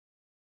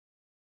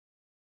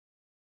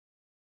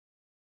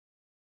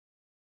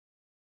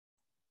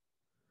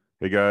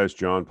Hey guys,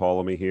 John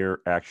Paulamy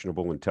here,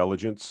 Actionable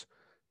Intelligence.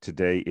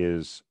 Today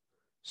is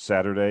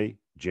Saturday,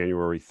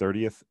 January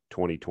 30th,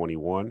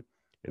 2021,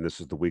 and this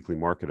is the weekly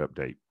market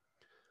update.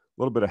 A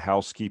little bit of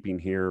housekeeping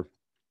here.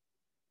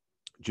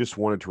 Just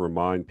wanted to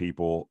remind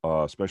people,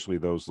 especially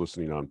those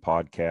listening on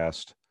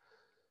podcast,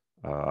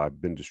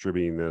 I've been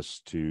distributing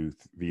this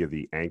via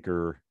the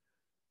Anchor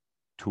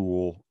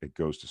tool. It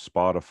goes to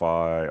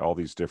Spotify, all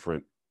these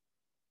different,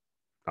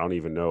 I don't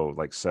even know,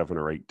 like 7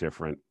 or 8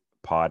 different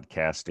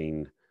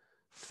podcasting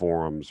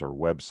forums or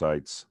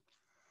websites.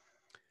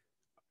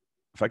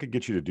 If I could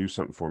get you to do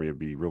something for me, it'd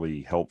be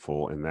really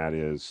helpful. And that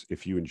is,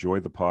 if you enjoy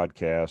the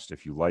podcast,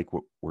 if you like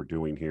what we're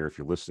doing here, if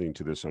you're listening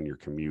to this on your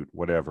commute,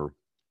 whatever,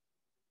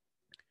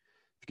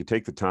 if you could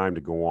take the time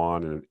to go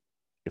on, and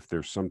if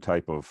there's some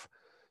type of,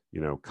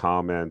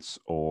 comments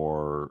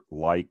or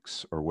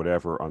likes or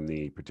whatever on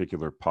the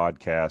particular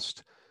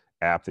podcast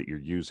app that you're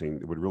using,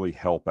 it would really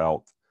help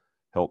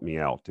me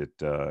out. It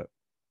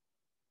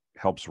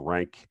helps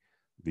rank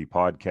the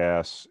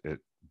podcasts. It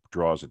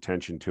draws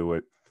attention to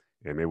it,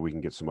 and maybe we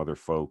can get some other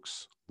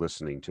folks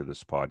listening to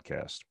this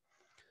podcast.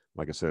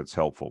 Like I said, it's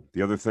helpful.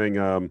 The other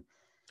thing,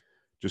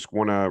 just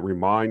want to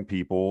remind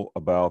people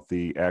about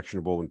the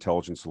Actionable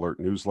Intelligence Alert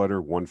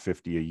newsletter,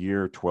 150 a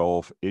year,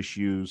 12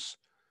 issues,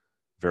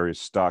 various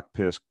stock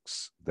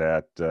picks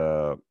that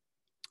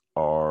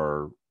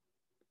are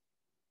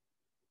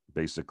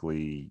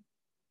basically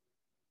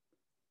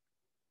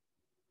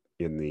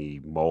in the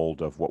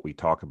mold of what we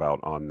talk about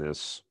on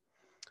this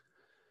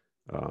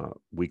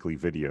weekly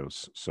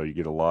videos. So you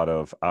get a lot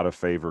of out of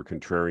favor,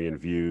 contrarian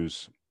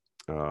views,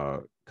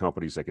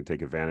 companies that can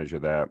take advantage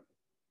of that.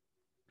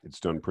 It's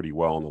done pretty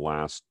well in the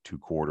last 2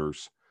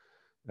 quarters.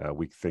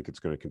 We think it's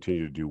going to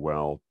continue to do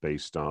well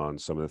based on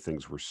some of the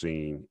things we're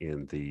seeing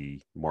in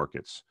the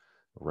markets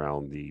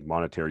around the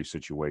monetary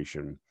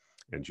situation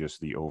and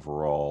just the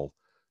overall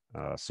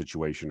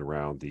situation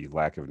around the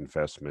lack of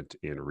investment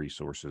in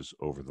resources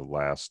over the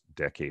last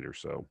decade or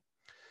so.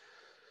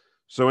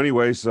 So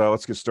anyways,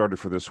 let's get started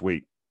for this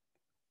week.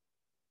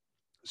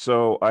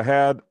 So I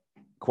had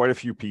quite a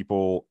few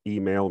people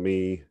email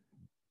me,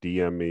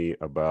 DM me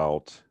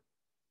about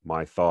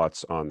my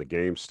thoughts on the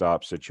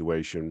GameStop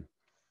situation.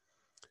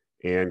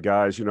 And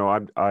guys,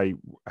 I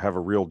have a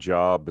real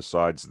job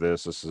besides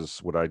this. This is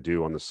what I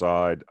do on the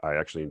side. I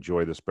actually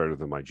enjoy this better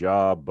than my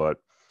job, but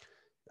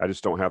I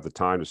just don't have the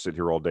time to sit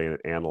here all day and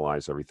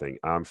analyze everything.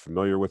 I'm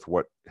familiar with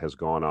what has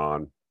gone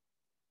on,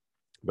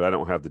 but I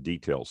don't have the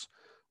details.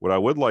 What I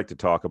would like to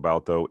talk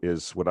about, though,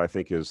 is what I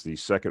think is the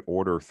second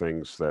order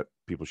things that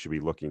people should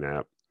be looking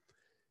at,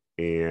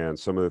 and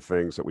some of the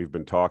things that we've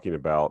been talking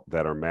about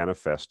that are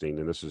manifesting.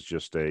 And this is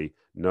just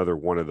another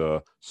one of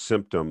the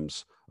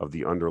symptoms of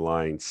the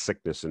underlying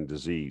sickness and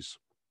disease.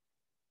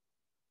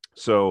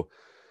 So,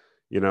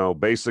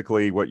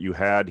 basically what you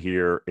had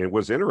here, and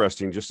was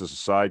interesting, just as a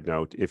side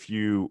note, if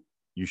you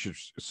should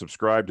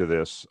subscribe to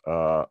this.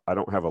 I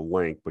don't have a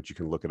link, but you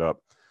can look it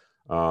up.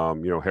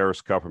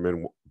 Harris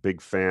Kupperman, big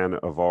fan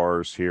of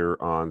ours here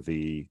on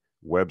the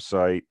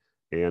website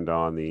and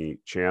on the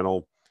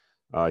channel.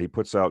 He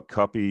puts out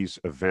Cuppy's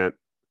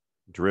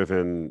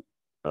event-driven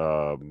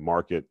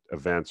market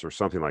events or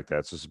something like that.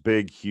 It's this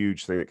big,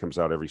 huge thing that comes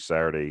out every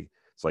Saturday.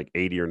 It's like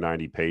 80 or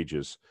 90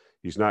 pages.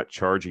 He's not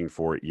charging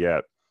for it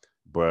yet,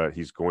 but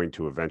he's going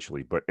to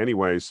eventually. But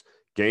anyways,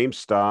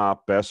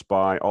 GameStop, Best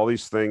Buy, all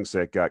these things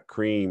that got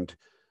creamed,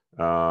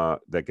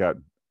 that got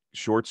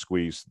short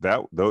squeezed,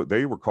 that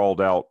they were called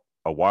out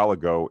a while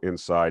ago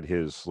inside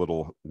his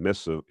little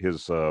missive,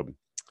 his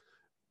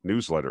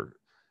newsletter,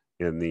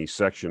 in the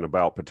section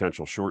about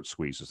potential short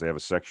squeezes. They have a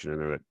section in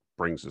there that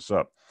brings this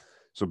up.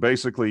 So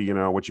basically,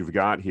 what you've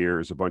got here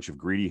is a bunch of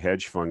greedy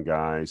hedge fund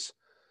guys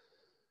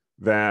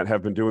that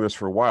have been doing this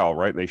for a while,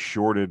 right? And they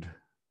shorted,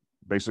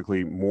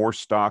 basically more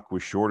stock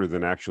was shorted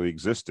than actually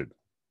existed.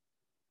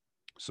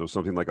 So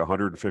something like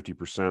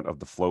 150% of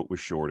the float was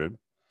shorted.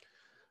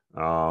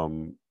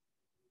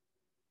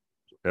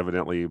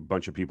 Evidently, a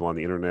bunch of people on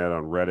the internet,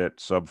 on Reddit,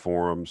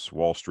 subforums,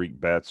 Wall Street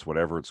Bets,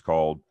 whatever it's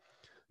called,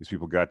 these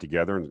people got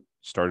together and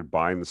started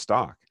buying the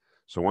stock.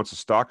 So once the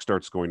stock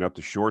starts going up,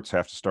 the shorts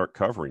have to start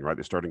covering, right?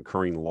 They start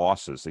incurring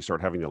losses. They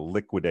start having to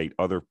liquidate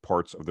other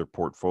parts of their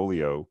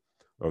portfolio,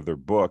 of their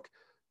book,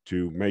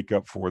 to make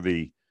up for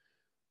the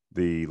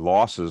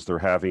losses they're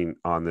having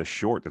on this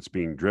short that's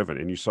being driven.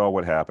 And you saw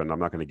what happened. I'm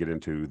not going to get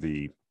into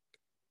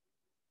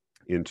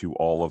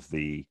all of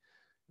the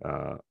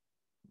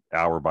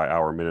hour by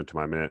hour, minute to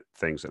my minute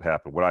things that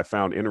happened. What I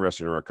found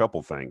interesting are a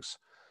couple things.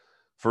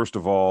 First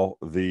of all,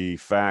 the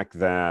fact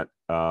that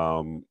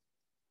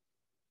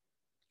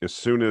as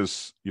soon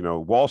as,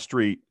 Wall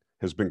Street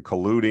has been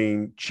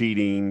colluding,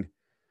 cheating,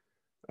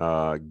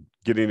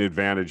 getting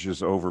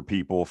advantages over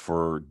people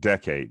for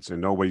decades, and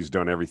nobody's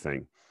done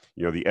everything.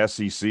 The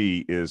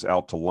SEC is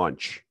out to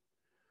lunch.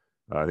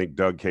 I think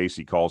Doug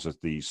Casey calls it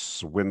the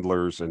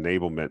Swindlers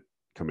Enablement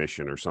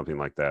Commission or something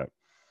like that.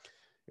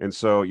 And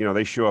so,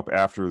 they show up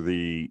after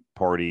the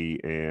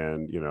party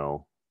and,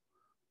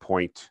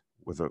 point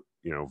with a,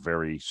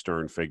 very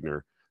stern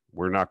finger.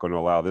 We're not going to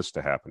allow this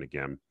to happen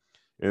again.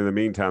 In the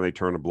meantime, they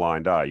turn a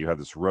blind eye. You have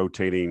this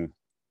rotating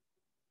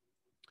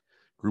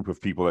group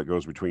of people that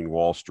goes between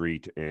Wall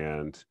Street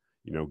and,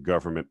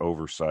 government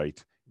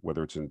oversight,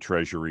 whether it's in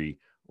Treasury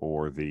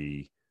or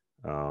the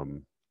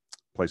um,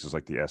 places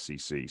like the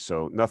SEC.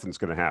 So nothing's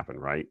going to happen,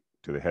 right,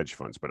 to the hedge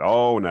funds. But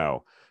oh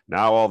no,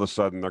 now all of a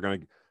sudden they're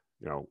going to,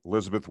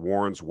 Elizabeth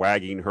Warren's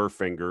wagging her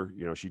finger.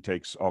 She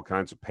takes all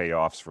kinds of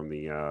payoffs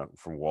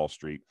from Wall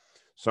Street.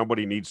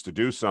 Somebody needs to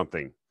do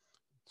something.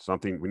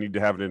 We need to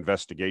have an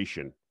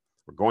investigation.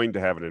 We're going to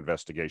have an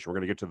investigation. We're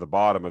going to get to the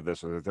bottom of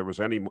this. And if there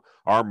was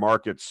our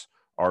markets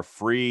are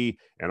free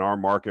and our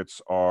markets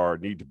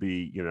need to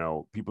be,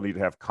 people need to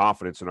have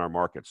confidence in our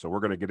markets. So we're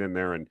going to get in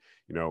there and,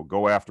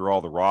 go after all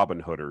the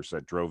Robin Hooders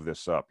that drove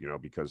this up,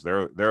 because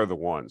they're the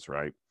ones,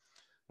 right?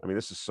 I mean,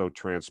 this is so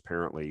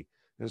transparently,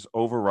 this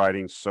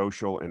overriding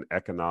social and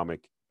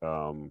economic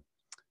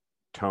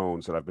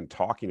tones that I've been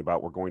talking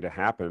about were going to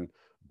happen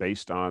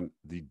based on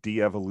the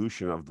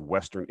de-evolution of the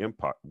Western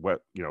Empire,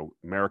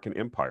 American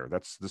Empire.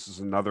 This is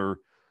another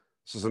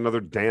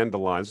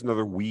dandelion, it's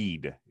another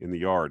weed in the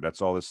yard.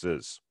 That's all this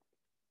is.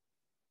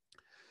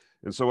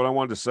 And so what I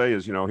wanted to say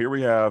is, here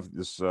we have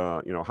this,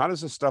 how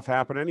does this stuff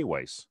happen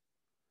anyways?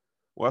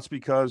 Well, that's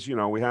because,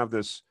 we have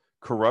this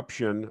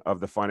corruption of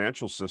the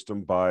financial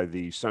system by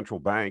the central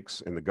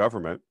banks and the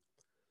government.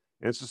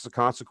 And it's just a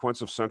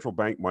consequence of central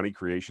bank money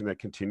creation that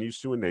continues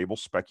to enable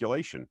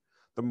speculation.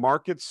 The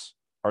markets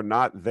are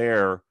not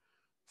there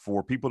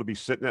for people to be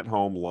sitting at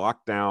home,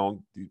 locked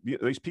down.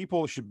 These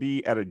people should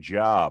be at a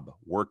job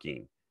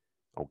working,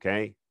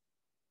 okay?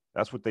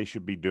 That's what they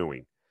should be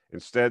doing.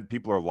 Instead,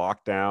 people are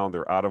locked down,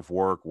 they're out of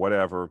work,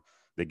 whatever.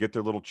 They get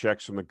their little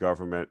checks from the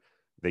government.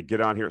 They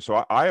get on here.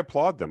 So I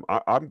applaud them.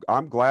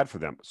 I'm glad for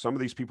them. Some of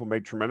these people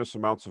made tremendous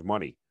amounts of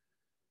money,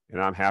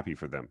 and I'm happy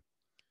for them.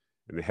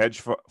 And the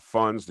hedge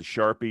funds, the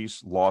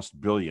Sharpies, lost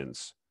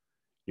billions.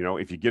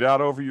 If you get out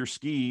over your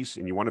skis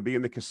and you want to be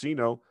in the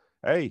casino,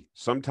 hey,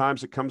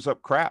 sometimes it comes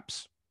up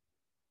craps.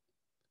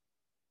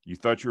 You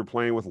thought you were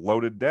playing with a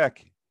loaded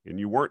deck, and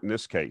you weren't in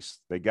this case.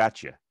 They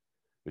got you.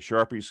 The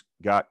Sharpies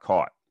got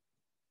caught.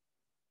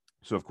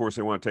 So, of course,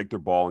 they want to take their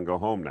ball and go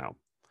home now.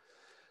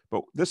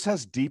 But this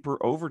has deeper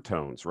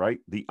overtones, right?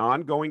 The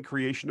ongoing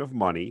creation of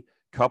money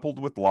coupled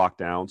with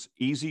lockdowns,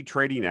 easy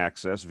trading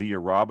access via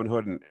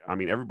Robinhood. And I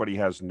mean, everybody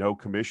has no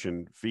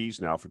commission fees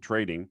now for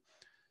trading.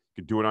 You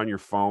can do it on your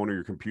phone or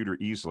your computer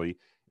easily.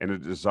 And a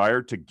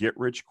desire to get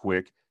rich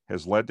quick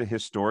has led to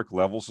historic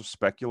levels of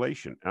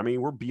speculation. I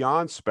mean, we're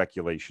beyond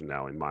speculation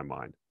now in my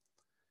mind.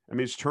 I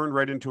mean, it's turned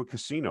right into a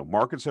casino.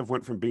 Markets have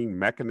went from being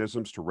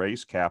mechanisms to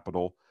raise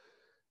capital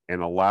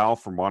and allow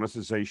for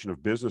monetization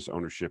of business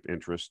ownership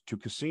interest to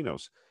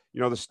casinos.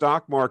 The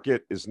stock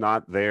market is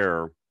not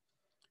there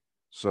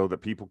so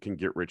that people can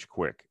get rich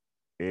quick.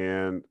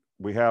 And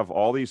we have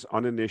all these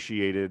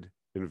uninitiated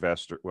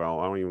investors. Well,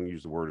 I don't even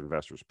use the word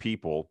investors,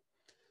 people.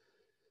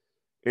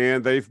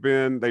 And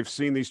they've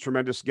seen these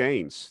tremendous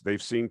gains.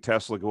 They've seen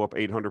Tesla go up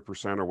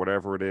 800% or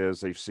whatever it is.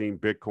 They've seen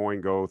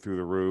Bitcoin go through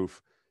the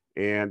roof,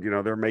 and,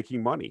 they're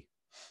making money.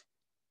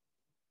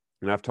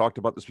 And I've talked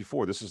about this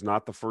before. This is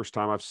not the first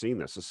time I've seen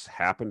this. This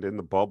happened in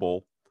the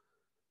bubble.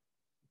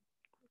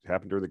 It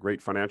happened during the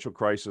great financial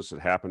crisis.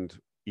 It happened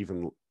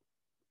even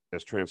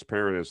as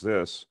transparent as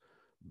this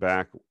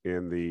back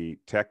in the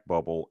tech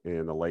bubble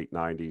in the late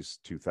 90s,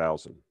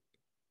 2000.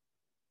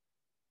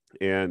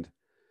 And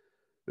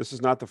this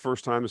is not the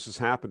first time this has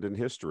happened in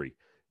history.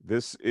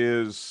 This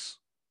is,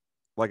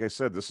 like I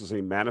said, this is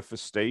a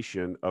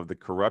manifestation of the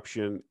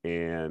corruption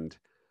and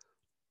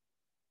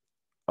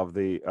of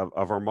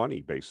our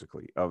money,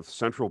 basically, of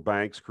central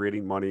banks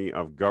creating money,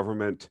 of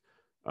government,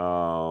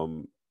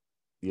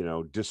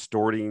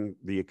 distorting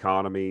the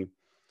economy,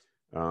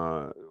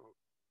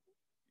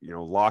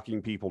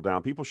 locking people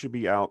down. People should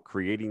be out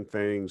creating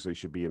things. They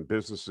should be in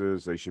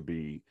businesses. They should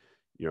be,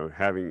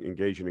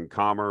 engaging in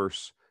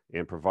commerce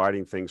and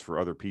providing things for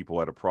other people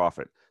at a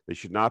profit. They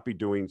should not be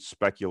doing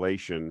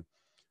speculation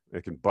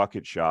like in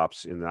bucket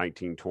shops in the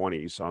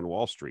 1920s on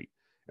Wall Street.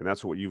 And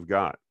that's what you've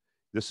got.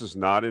 This is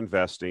not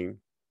investing.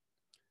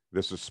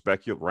 This is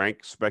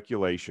rank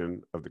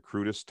speculation of the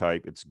crudest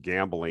type. It's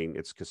gambling.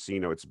 It's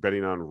casino. It's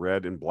betting on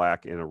red and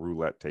black in a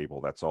roulette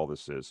table. That's all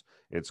this is.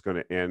 It's going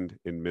to end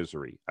in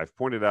misery. I've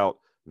pointed out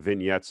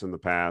vignettes in the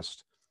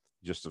past,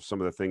 just of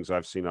some of the things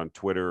I've seen on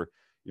Twitter.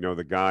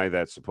 The guy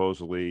that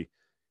supposedly,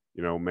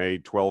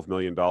 made $12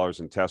 million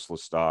in Tesla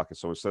stock. And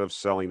so instead of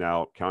selling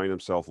out, counting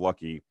himself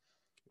lucky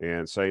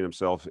and setting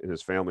himself and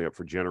his family up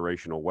for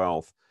generational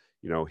wealth,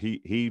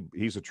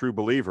 he's a true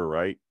believer,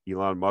 right?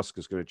 Elon Musk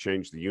is going to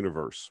change the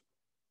universe.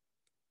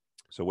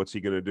 So what's he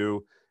going to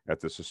do at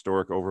this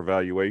historic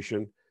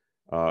overvaluation?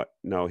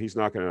 No, he's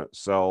not going to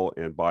sell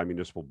and buy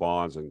municipal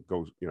bonds and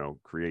go,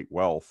 create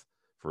wealth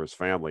for his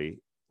family,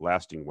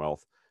 lasting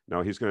wealth.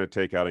 No, he's going to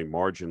take out a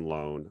margin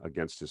loan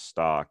against his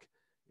stock,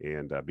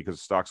 and because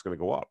the stock's going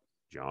to go up.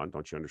 John,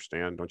 don't you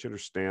understand? Don't you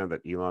understand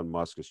that Elon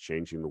Musk is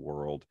changing the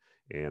world?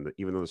 And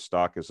even though the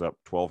stock is up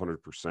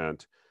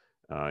 1,200%,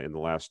 in the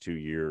last 2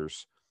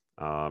 years,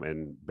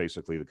 And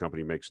basically, the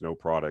company makes no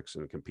products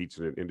and competes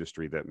in an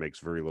industry that makes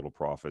very little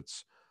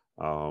profits.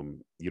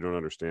 You don't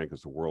understand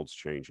because the world's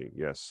changing.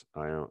 Yes,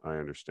 I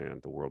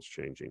understand the world's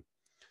changing.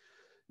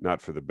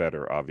 Not for the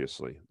better,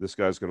 obviously. This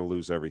guy's going to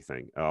lose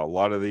everything. A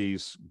lot of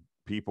these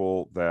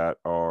people that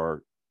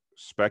are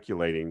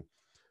speculating,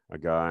 a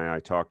guy I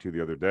talked to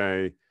the other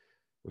day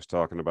was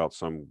talking about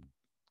some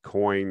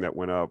coin that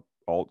went up,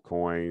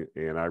 altcoin,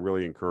 and I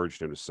really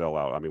encouraged him to sell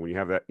out. I mean, when you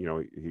have that,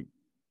 he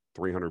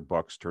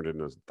 $300 turned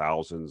into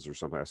thousands or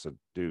something. I said,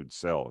 dude,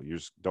 sell. You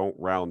just don't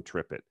round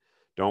trip it.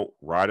 Don't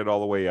ride it all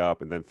the way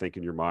up and then think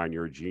in your mind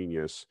you're a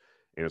genius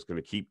and it's going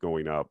to keep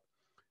going up.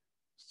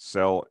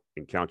 Sell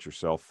and count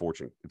yourself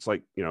fortune. It's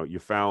like, you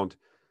found,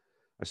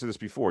 I said this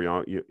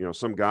before,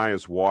 some guy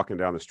is walking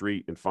down the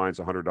street and finds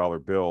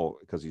 $100 bill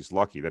because he's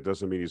lucky. That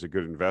doesn't mean he's a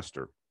good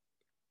investor.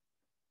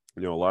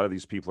 A lot of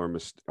these people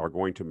are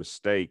going to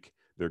mistake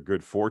their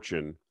good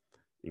fortune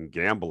in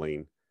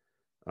gambling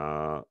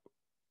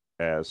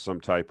as some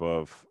type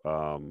of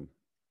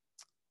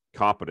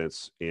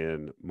competence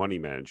in money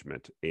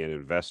management and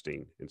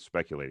investing and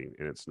speculating,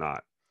 and it's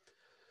not.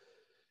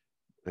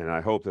 And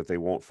I hope that they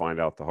won't find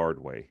out the hard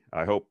way.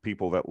 I hope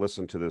people that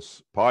listen to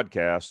this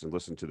podcast and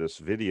listen to this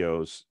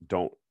videos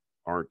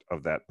aren't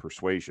of that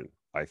persuasion.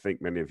 I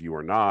think many of you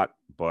are not,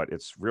 but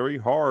it's really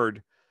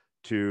hard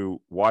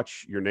to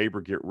watch your neighbor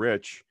get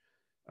rich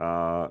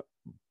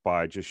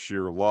by just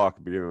sheer luck,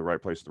 being in the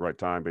right place at the right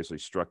time, basically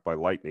struck by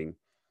lightning.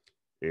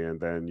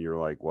 And then you're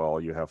like, well,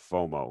 you have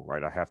FOMO,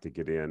 right? I have to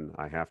get in.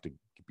 I have to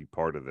be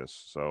part of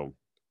this. So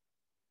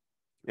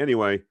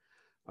anyway,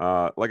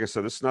 like I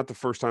said, this is not the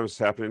first time this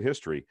has happened in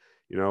history.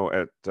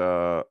 I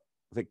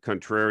think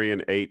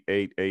Contrarian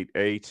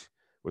 8888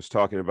 was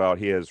talking about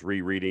he is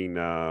rereading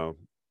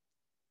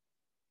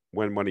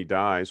When Money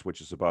Dies, which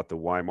is about the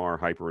Weimar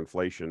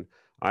hyperinflation.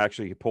 I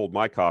actually pulled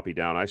my copy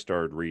down. I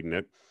started reading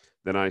it.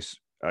 Then I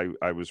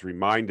was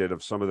reminded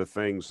of some of the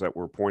things that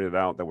were pointed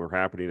out that were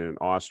happening in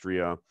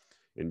Austria,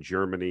 in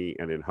Germany,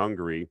 and in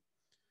Hungary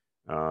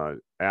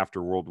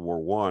after World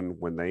War I,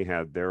 when they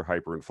had their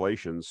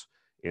hyperinflations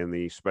and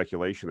the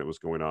speculation that was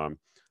going on.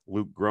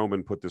 Luke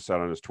Gromen put this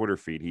out on his Twitter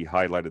feed. He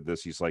highlighted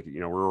this. He's like,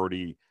 we're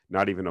already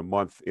not even a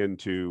month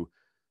into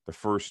the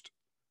first,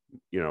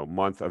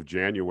 month of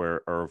January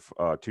of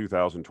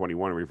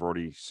 2021. We've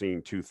already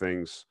seen two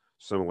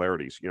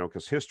similarities,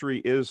 because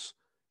history is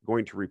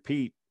going to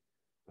repeat.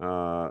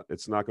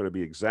 It's not going to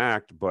be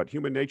exact, but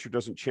human nature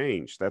doesn't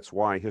change. That's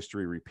why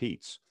history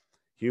repeats.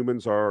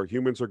 Humans are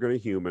going to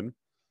human.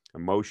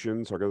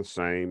 Emotions are the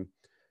same.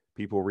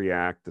 People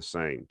react the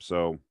same.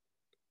 So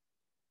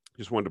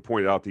just wanted to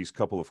point out these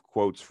couple of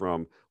quotes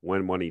from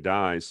When Money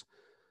Dies.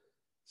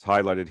 It's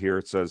highlighted here.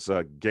 It says,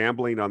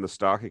 gambling on the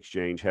stock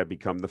exchange had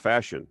become the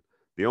fashion,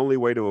 the only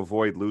way to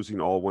avoid losing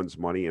all one's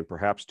money and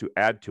perhaps to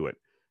add to it.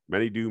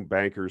 Many doomed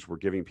bankers were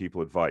giving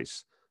people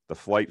advice. The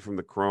flight from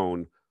the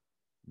krone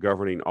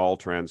governing all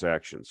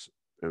transactions.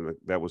 And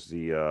that was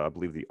I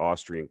believe, the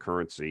Austrian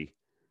currency.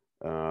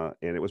 And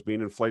it was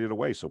being inflated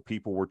away. So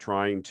people were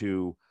trying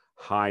to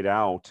hide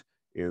out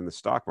in the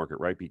stock market,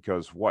 right?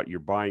 Because you're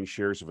buying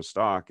shares of a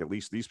stock. At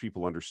least these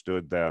people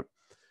understood that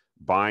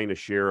buying a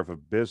share of a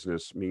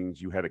business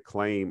means you had a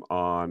claim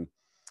on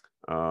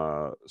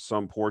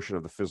some portion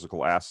of the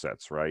physical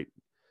assets, right?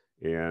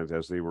 And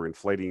as they were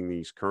inflating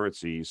these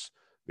currencies,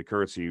 the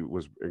currency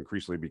was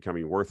increasingly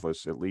becoming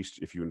worthless. At least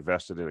if you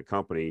invested in a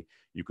company,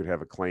 you could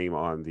have a claim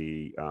on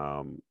the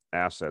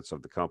assets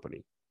of the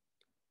company.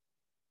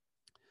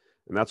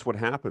 And that's what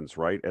happens,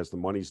 right? As the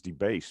money's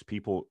debased,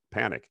 people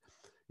panic.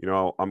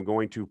 I'm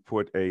going to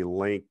put a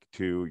link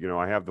to,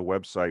 I have the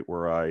website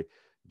where I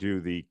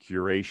do the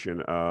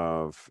curation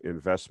of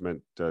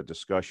investment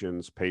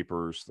discussions,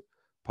 papers,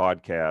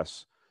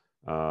 podcasts,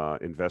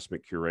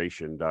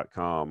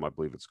 investmentcuration.com, I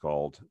believe it's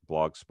called,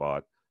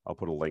 Blogspot. I'll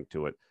put a link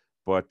to it.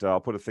 But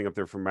I'll put a thing up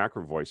there from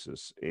Macro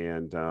Voices.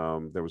 And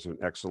there was an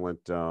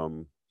excellent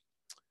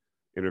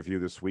interview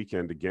this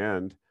weekend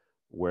again,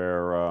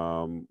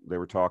 where they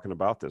were talking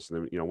about this.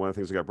 And then, one of the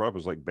things that got brought up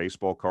was like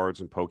baseball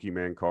cards and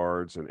Pokemon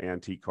cards and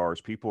antique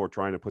cars. People are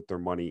trying to put their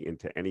money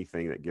into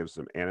anything that gives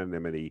them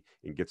anonymity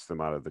and gets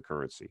them out of the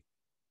currency.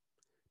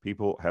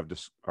 People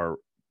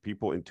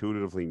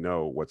intuitively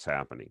know what's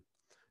happening.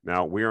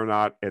 Now, we are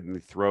not in the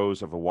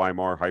throes of a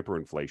Weimar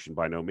hyperinflation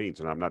by no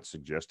means, and I'm not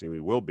suggesting we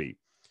will be.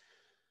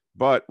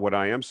 But what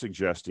I am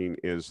suggesting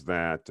is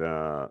that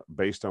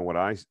based on what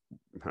I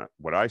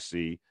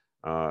see,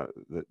 that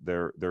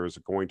there is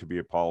going to be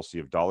a policy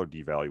of dollar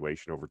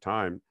devaluation over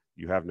time.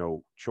 You have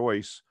no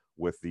choice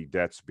with the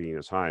debts being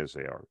as high as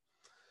they are.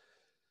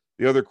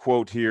 The other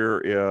quote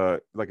here,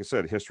 like I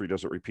said, history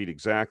doesn't repeat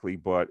exactly,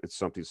 but it's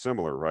something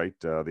similar, right?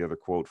 The other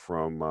quote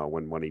from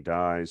When Money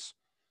Dies: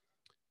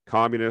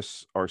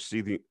 communists are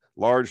seething.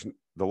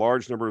 The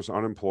large numbers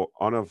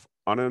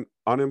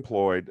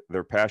unemployed,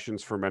 their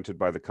passions fermented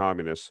by the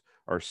communists,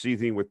 are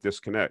seething with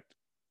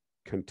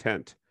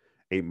content.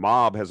 A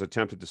mob has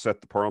attempted to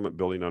set the Parliament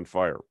building on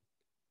fire.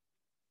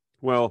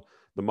 Well,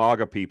 the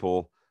MAGA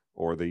people,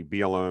 or the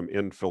BLM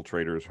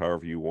infiltrators,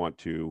 however you want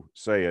to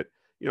say it,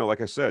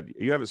 like I said,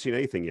 you haven't seen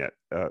anything yet.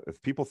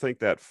 If people think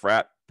that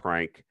frat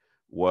prank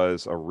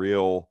was a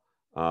real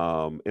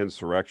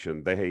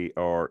insurrection, they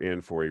are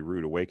in for a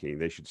rude awakening.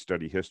 They should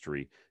study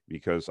history,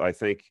 because I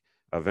think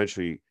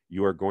eventually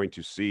you are going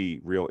to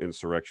see real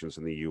insurrections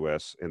in the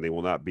U.S., and they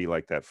will not be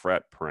like that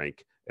frat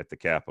prank at the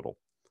Capitol.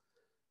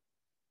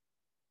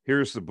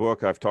 Here's the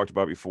book I've talked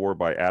about before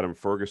by Adam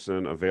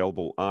Ferguson,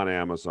 available on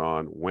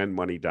Amazon, When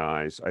Money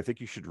Dies. I think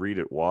you should read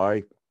it.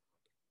 Why?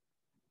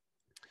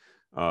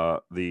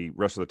 The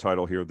rest of the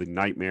title here, The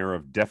Nightmare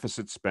of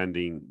Deficit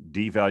Spending,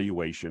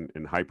 Devaluation,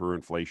 and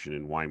Hyperinflation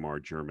in Weimar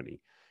Germany.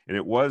 And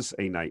it was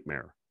a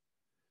nightmare.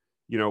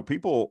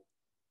 People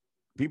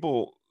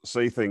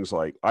say things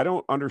like, I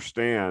don't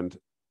understand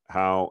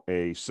how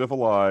a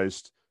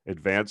civilized,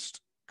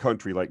 advanced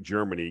country like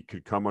Germany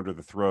could come under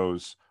the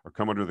throes or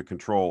come under the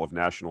control of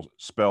national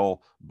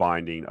spell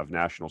binding of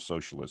National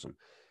Socialism.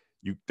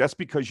 That's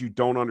because you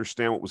don't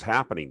understand what was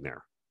happening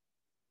there.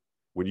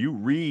 When you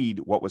read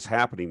what was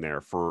happening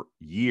there for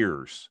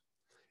years,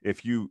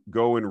 if you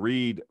go and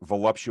read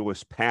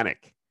Voluptuous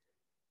Panic,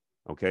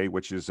 okay,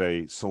 which is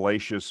a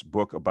salacious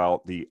book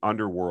about the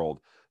underworld,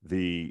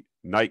 the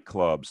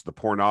nightclubs, the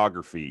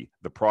pornography,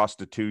 the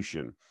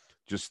prostitution,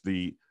 just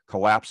the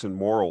collapse in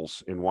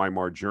morals in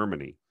Weimar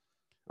Germany,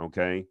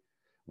 okay?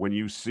 When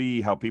you see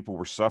how people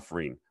were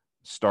suffering,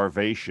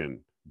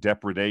 starvation,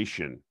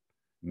 depredation,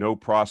 no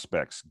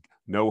prospects,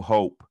 no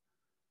hope,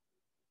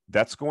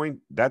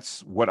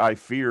 that's what I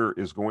fear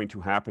is going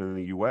to happen in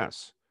the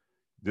US.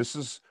 This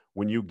is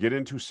when you get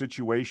into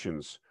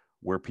situations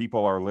where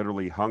people are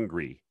literally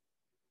hungry,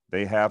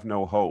 they have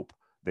no hope,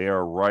 they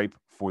are ripe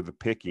for the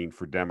picking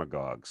for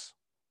demagogues.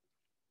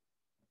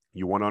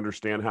 You want to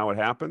understand how it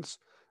happens?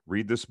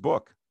 Read this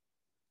book.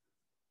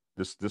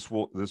 This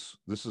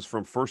is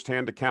from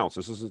firsthand accounts.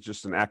 This isn't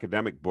just an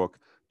academic book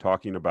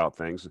talking about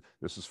things.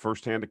 This is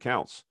firsthand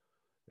accounts.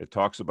 It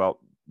talks about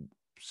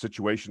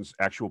situations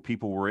actual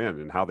people were in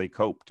and how they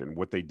coped and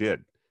what they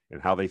did and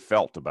how they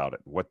felt about it.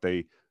 What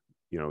they,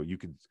 you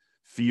could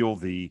feel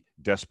the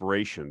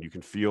desperation. You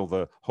can feel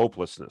the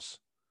hopelessness.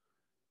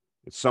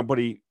 It's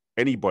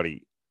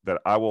anybody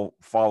that I will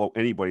follow,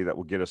 anybody that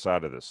will get us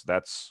out of this.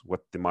 That's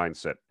what the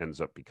mindset ends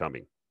up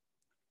becoming.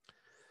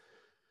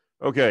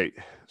 Okay,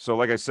 so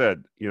like I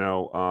said,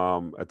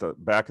 at the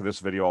back of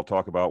this video, I'll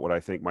talk about what I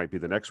think might be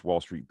the next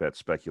Wall Street bet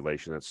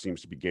speculation that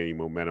seems to be gaining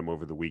momentum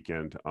over the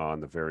weekend on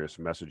the various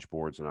message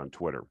boards and on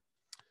Twitter.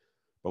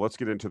 But let's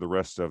get into the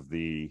rest of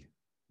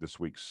this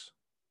week's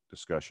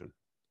discussion.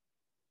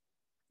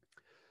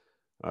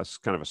 It's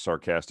kind of a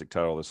sarcastic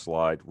title of this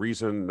slide.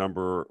 Reason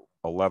number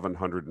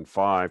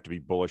 1105 to be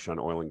bullish on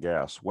oil and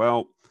gas.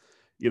 Well,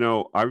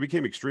 I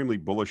became extremely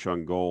bullish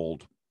on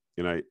gold,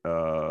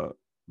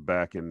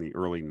 back in the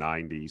early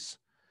 90s,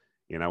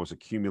 and I was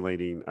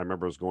accumulating. I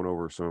remember I was going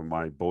over some of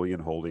my bullion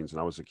holdings, and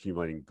I was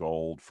accumulating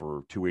gold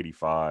for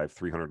 $285,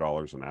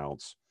 $300 an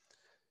ounce.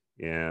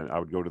 And I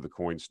would go to the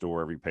coin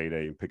store every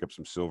payday and pick up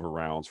some silver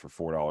rounds for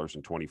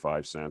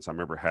 $4.25. I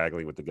remember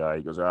haggling with the guy.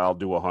 He goes, "I'll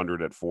do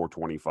 100 at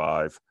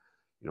 $4.25,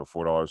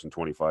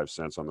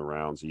 $4.25 on the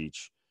rounds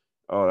each."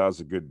 Oh, that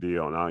was a good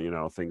deal.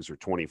 Now, things are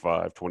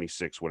 25,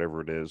 26,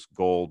 whatever it is.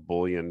 Gold,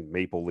 bullion,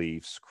 Maple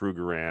Leafs,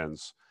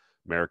 Krugerrands,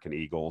 American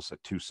Eagles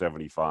at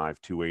 $275,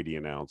 $280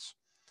 an ounce.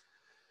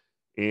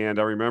 And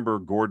I remember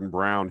Gordon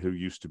Brown, who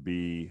used to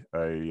be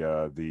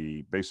I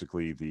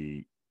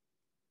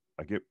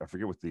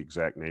forget what the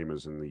exact name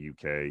is in the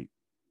UK,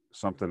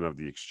 something of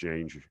the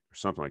exchange or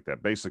something like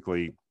that.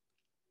 Basically,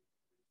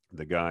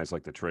 the guy's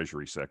like the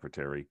Treasury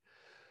Secretary.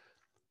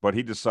 But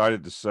he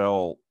decided to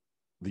sell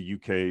the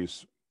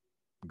UK's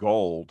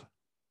gold.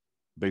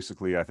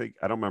 Basically, I don't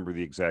remember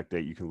the exact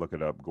date. You can look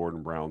it up.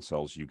 Gordon Brown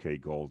sells UK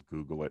gold.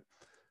 Google it.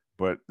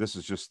 But this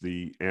is just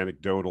the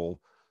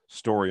anecdotal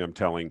story I'm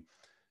telling.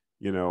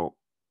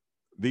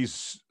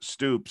 These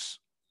stoops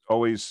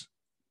always,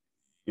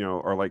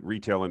 are like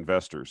retail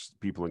investors,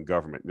 people in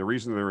government. The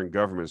reason they're in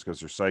government is because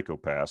they're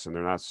psychopaths, and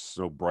they're not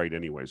so bright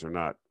anyways. They're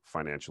not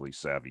financially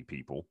savvy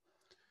people.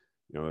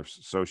 They're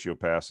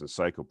sociopaths and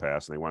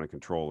psychopaths, and they want to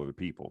control other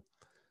people.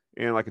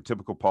 And like a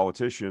typical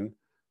politician,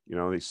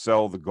 they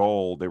sell the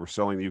gold. They were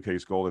selling the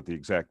UK's gold at the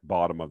exact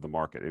bottom of the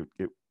market.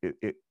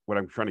 What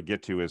I'm trying to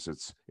get to is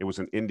it was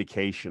an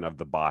indication of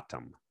the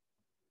bottom.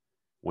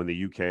 When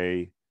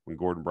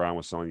Gordon Brown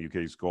was selling the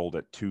UK's gold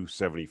at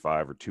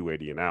 $275 or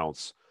 $280 an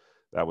ounce,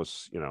 that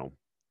was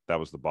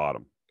the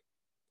bottom.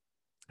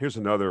 Here's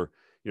another,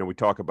 we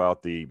talk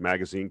about the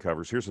magazine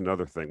covers. Here's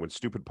another thing. When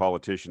stupid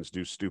politicians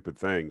do stupid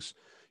things,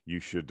 you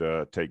should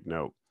take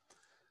note.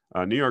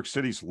 New York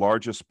City's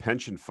largest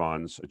pension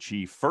funds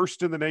achieve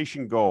first in the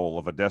nation goal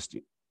of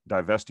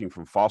divesting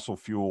from fossil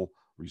fuel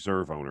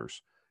reserve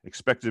owners,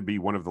 expected to be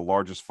one of the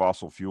largest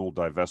fossil fuel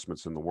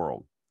divestments in the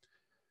world.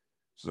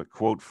 This is a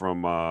quote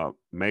from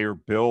Mayor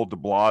Bill de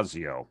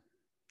Blasio.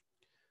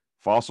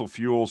 "Fossil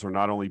fuels are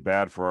not only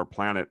bad for our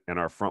planet and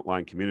our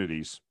frontline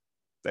communities,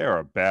 they are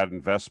a bad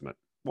investment."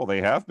 Well,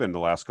 they have been the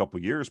last couple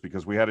of years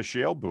because we had a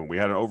shale boom. We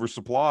had an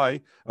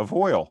oversupply of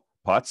oil,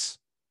 putz.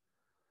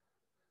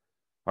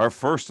 Our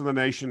first in the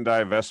nation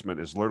divestment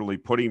is literally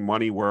putting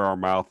money where our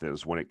mouth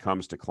is when it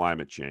comes to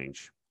climate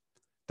change.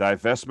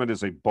 Divestment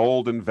is a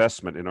bold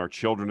investment in our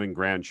children and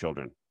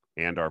grandchildren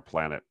and our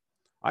planet.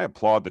 I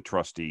applaud the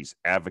trustees,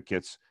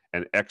 advocates,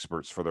 and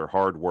experts for their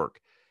hard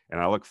work,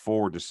 and I look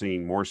forward to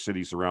seeing more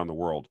cities around the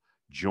world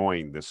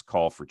join this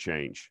call for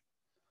change.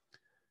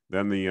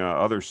 Then the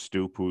other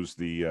stoop, who's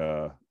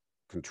the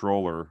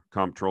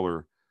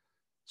comptroller,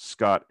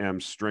 Scott M.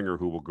 Stringer,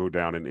 who will go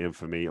down in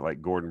infamy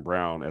like Gordon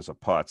Brown as a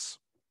putz.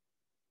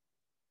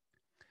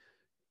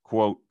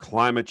 Quote,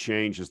 climate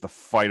change is the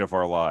fight of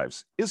our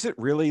lives. Is it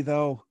really,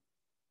 though?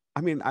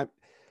 I mean,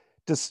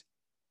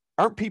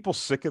 aren't people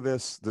sick of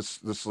this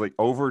like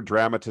over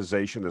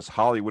dramatization, this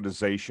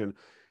Hollywoodization?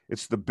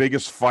 It's the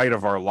biggest fight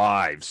of our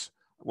lives.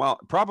 Well,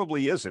 it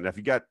probably isn't. If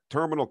you got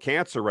terminal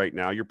cancer right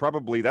now,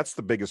 that's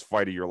the biggest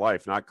fight of your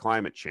life, not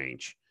climate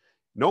change.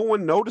 No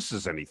one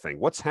notices anything.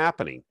 What's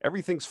happening?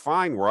 Everything's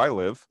fine where I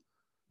live.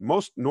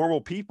 Most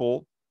normal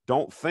people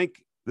don't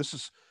think this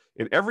is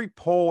in every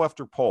poll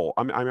after poll.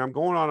 I'm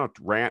going on a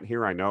rant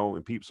here, I know,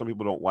 and some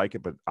people don't like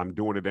it, but I'm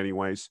doing it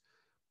anyways.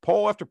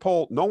 Poll after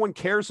poll, no one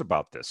cares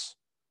about this.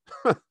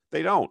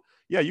 They don't.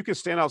 Yeah, you can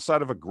stand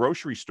outside of a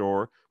grocery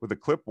store with a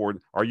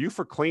clipboard. Are you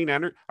for clean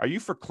energy? Are you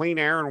for clean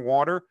air and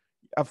water?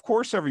 Of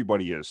course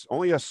everybody is.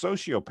 Only a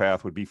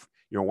sociopath would be,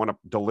 want to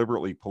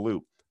deliberately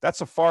pollute.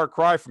 That's a far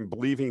cry from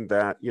believing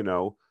that,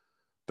 the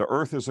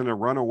earth is in a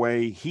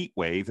runaway heat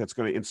wave that's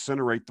going to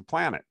incinerate the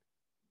planet.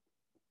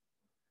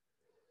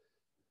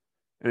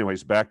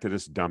 Anyways, back to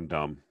this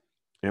dum-dum.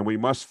 And we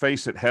must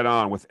face it head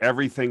on with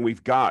everything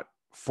we've got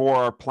for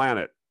our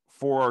planet,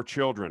 for our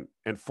children,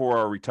 and for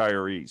our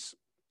retirees.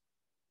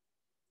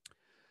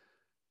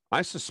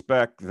 I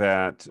suspect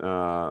that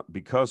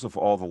because of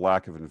all the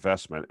lack of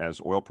investment, as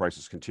oil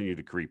prices continue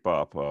to creep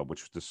up,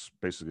 which this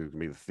basically going to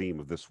be the theme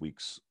of this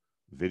week's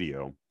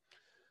video,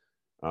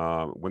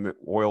 when the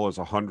oil is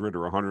 $100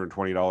 or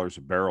 $120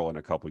 a barrel in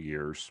a couple of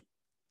years,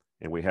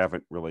 and we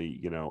haven't really,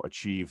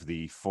 achieved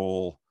the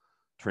full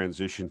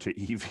transition to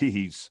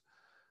EVs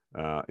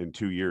in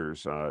 2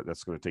 years,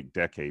 that's going to take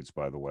decades,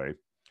 by the way.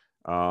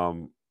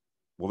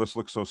 Will this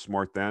look so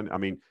smart then? I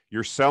mean,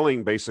 you're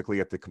selling basically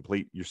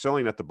you're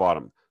selling at the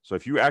bottom. So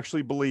if you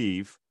actually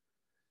believe,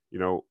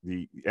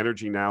 the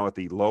energy now at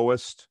the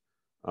lowest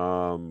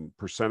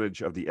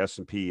percentage of the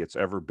S&P it's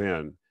ever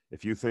been,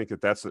 if you think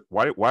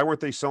why weren't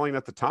they selling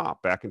at the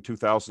top back in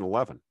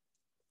 2011?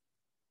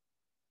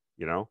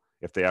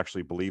 If they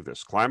actually believe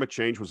this. Climate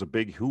change was a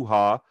big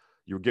hoo-ha.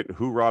 You were getting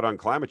hoorah'd on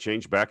climate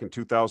change back in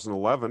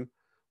 2011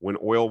 when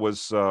oil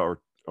was, or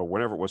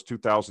whenever it was,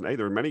 2008.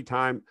 There were many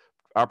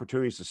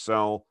opportunities to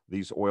sell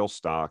these oil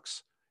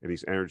stocks and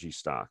these energy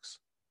stocks.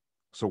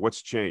 So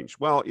what's changed?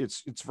 Well,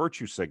 it's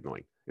virtue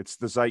signaling. It's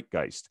the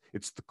zeitgeist.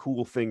 It's the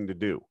cool thing to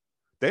do.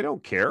 They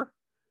don't care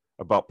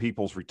about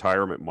people's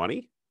retirement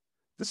money.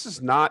 This is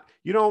not,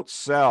 you don't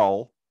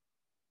sell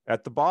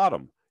at the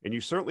bottom. And you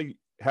certainly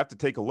have to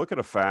take a look at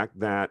a fact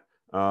that,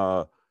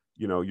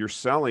 you're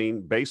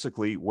selling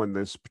basically when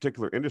this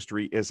particular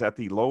industry is at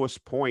the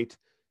lowest point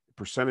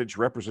percentage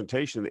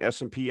representation in the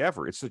S&P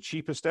ever. It's the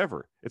cheapest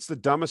ever. It's the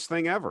dumbest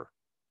thing ever.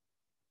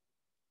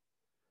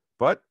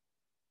 But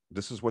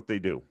this is what they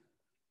do.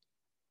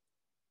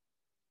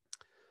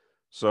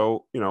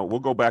 So, we'll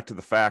go back to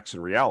the facts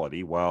and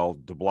reality while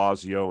de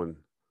Blasio and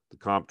the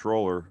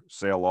comptroller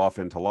sail off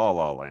into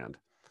la-la land.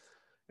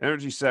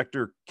 Energy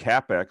sector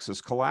CapEx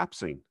is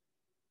collapsing.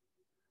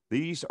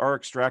 These are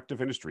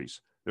extractive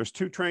industries. There's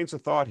two trains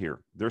of thought here.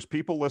 There's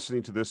people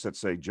listening to this that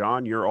say,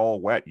 John, you're all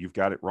wet. You've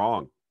got it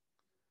wrong.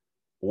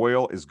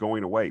 Oil is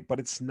going away, but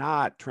it's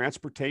not.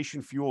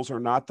 Transportation fuels are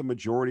not the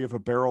majority of a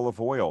barrel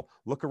of oil.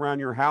 Look around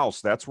your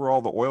house. That's where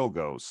all the oil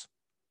goes.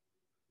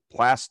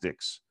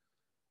 Plastics,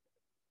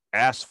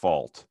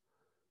 asphalt,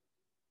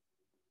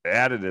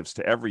 additives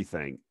to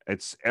everything.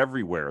 It's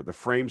everywhere. The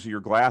frames of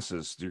your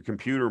glasses, your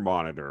computer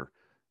monitor,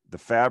 the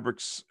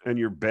fabrics in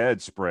your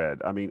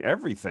bedspread. I mean,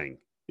 everything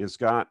has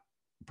got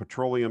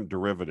petroleum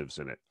derivatives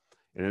in it.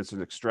 And it's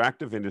an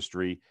extractive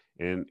industry,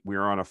 and we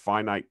are on a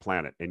finite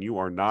planet. And you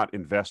are not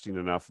investing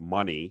enough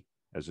money,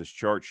 as this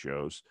chart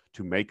shows,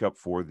 to make up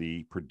for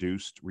the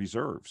produced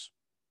reserves.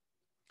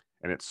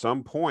 And at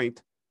some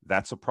point,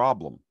 that's a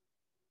problem.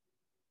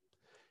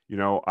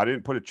 I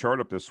didn't put a chart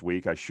up this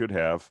week. I should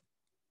have.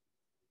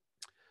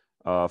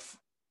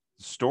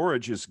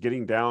 Storage is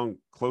getting down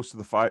close to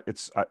the five.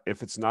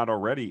 If it's not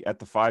already at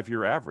the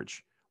 5-year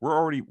average.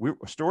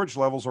 Storage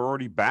levels are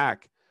already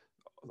back.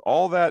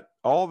 All that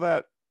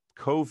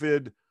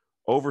COVID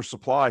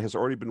oversupply has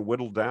already been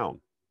whittled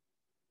down.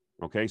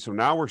 Okay, so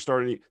now we're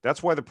starting.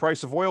 That's why the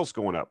price of oil is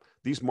going up.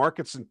 These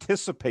markets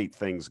anticipate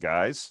things,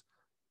 guys.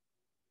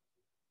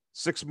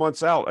 6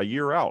 months out, a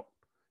year out.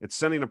 It's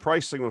sending a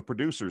price signal to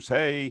producers.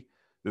 Hey,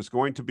 there's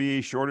going to be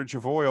a shortage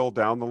of oil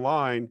down the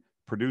line.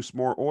 Produce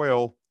more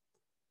oil.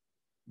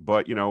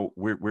 But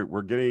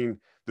we're getting.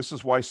 This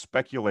is why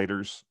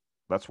speculators.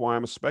 That's why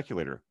I'm a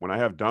speculator. When I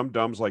have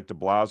dum-dums like de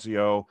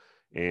Blasio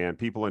and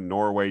people in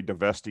Norway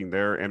divesting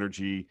their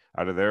energy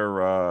out of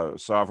their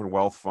sovereign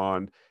wealth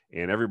fund,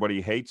 and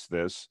everybody hates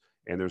this,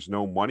 and there's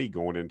no money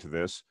going into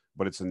this,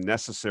 but it's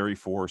necessary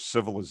for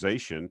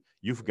civilization.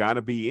 You've got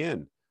to be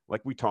in.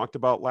 Like we talked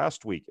about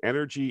last week,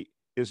 energy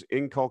is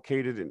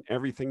inculcated in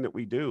everything that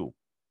we do.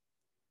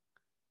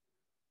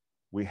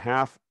 We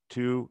have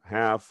to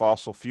have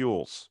fossil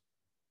fuels.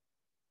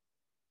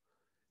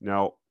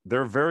 Now,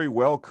 there very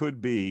well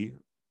could be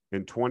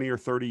in 20 or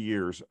 30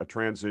 years a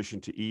transition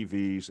to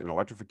EVs and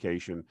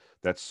electrification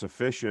that's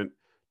sufficient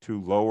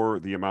to lower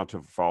the amount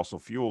of fossil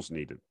fuels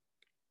needed.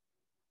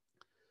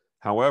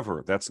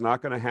 However, that's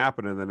not going to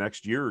happen in the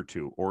next year or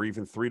two, or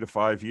even 3 to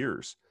 5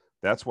 years.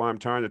 That's why I'm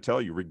trying to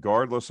tell you,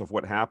 regardless of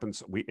what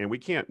happens, we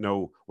can't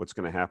know what's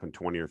going to happen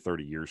 20 or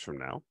 30 years from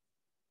now.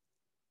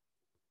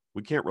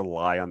 We can't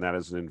rely on that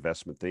as an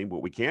investment theme.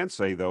 What we can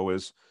say, though,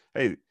 is,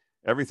 hey,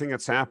 everything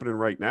that's happening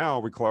right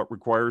now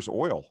requires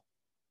oil.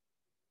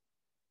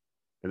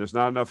 And there's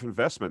not enough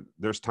investment.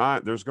 There's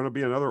going to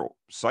be another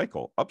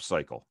cycle,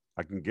 upcycle.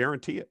 I can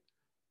guarantee it.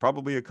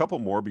 Probably a couple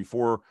more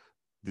before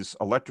this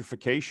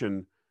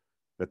electrification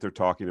that they're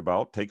talking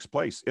about takes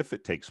place, if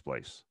it takes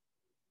place.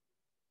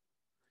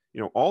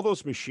 You know, all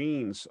those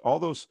machines,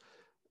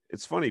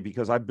 it's funny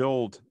because I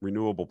build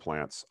renewable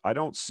plants. I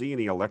don't see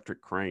any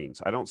electric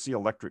cranes. I don't see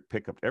electric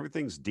pickup.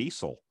 Everything's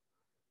diesel.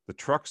 The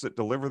trucks that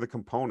deliver the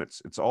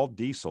components, it's all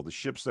diesel. The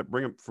ships that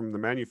bring them from the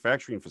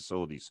manufacturing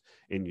facilities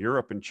in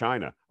Europe and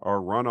China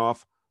are run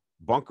off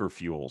bunker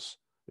fuels.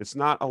 It's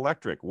not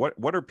electric.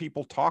 What are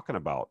people talking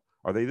about?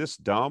 Are they this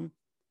dumb?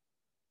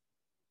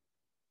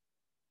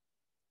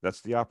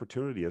 That's the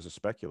opportunity as a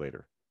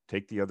speculator.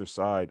 Take the other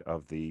side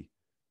of the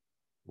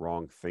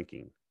wrong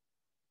thinking.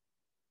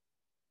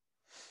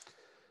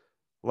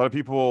 A lot of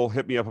people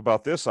hit me up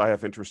about this. I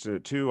have interest in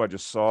it too. I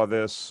just saw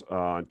this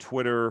on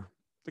Twitter.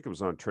 I think it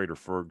was on Trader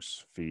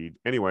Ferg's feed.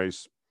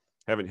 Anyways,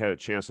 haven't had a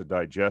chance to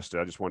digest it.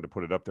 I just wanted to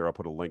put it up there. I'll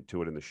put a link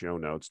to it in the show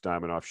notes.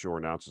 Diamond Offshore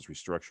announces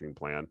restructuring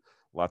plan.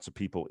 Lots of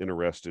people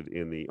interested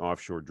in the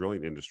offshore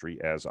drilling industry,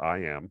 as I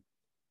am.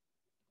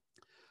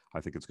 I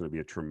think it's going to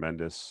be a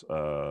tremendous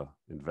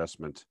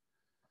investment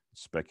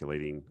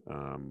speculating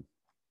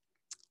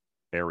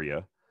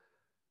area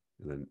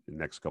in the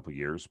next couple of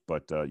years.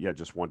 But yeah,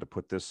 just wanted to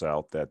put this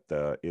out that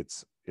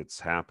it's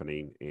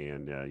happening,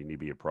 and you need to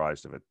be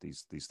apprised of it.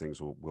 These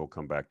things will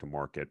come back to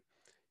market,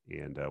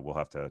 and we'll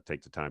have to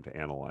take the time to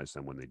analyze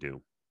them when they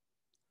do.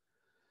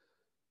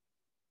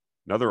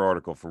 Another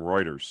article from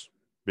Reuters: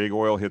 Big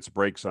oil hits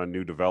brakes on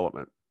new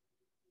development.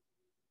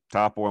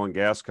 Top oil and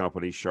gas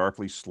companies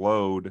sharply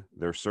slowed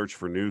their search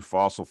for new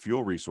fossil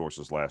fuel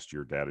resources last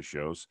year, data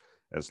shows,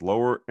 as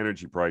lower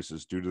energy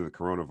prices due to the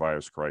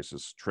coronavirus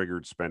crisis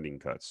triggered spending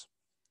cuts.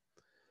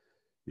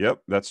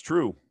 Yep, that's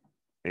true.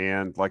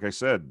 And like I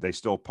said, they're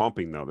still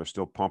pumping, though. They're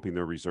still pumping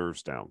their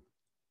reserves down.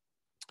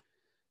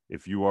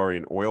 If you are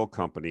an oil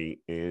company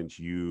and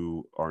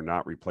you are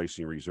not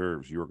replacing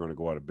reserves, you are going to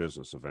go out of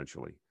business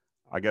eventually.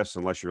 I guess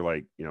unless you're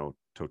like,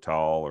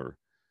 Total or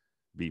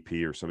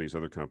BP or some of these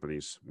other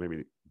companies,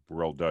 maybe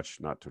Royal Dutch,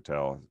 not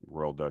Total,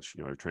 Royal Dutch,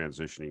 are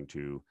transitioning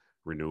to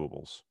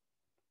renewables.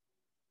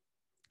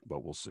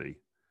 But we'll see.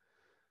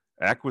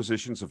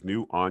 Acquisitions of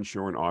new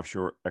onshore and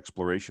offshore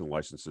exploration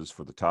licenses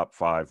for the top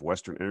 5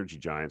 Western energy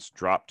giants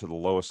dropped to the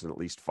lowest in at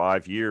least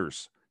 5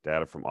 years,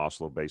 data from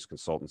Oslo-based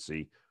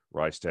consultancy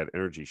Rystad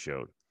Energy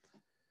showed.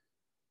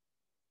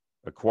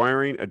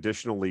 Acquiring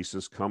additional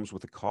leases comes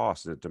with a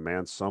cost, and it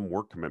demands some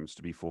work commitments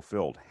to be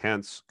fulfilled.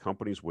 Hence,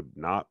 companies would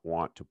not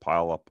want to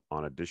pile up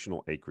on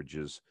additional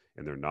acreages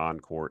in their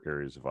non-core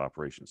areas of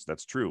operations.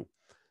 That's true.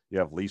 You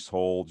have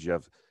leaseholds.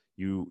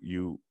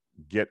 You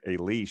get a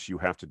lease. You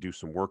have to do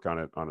some work on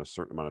it on a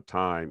certain amount of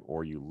time,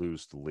 or you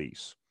lose the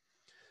lease.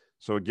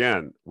 So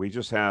again, we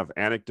just have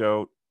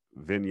anecdote,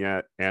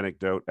 vignette,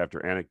 anecdote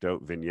after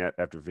anecdote, vignette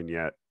after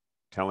vignette,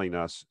 telling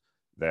us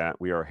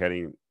that we are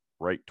heading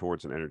right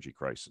towards an energy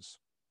crisis.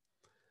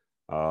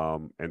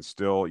 And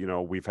still,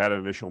 we've had an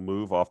initial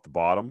move off the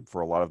bottom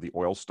for a lot of the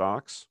oil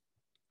stocks,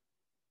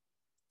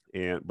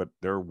 but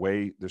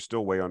they're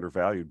still way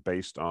undervalued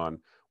based on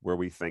where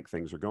we think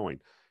things are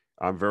going.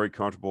 I'm very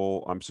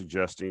comfortable. I'm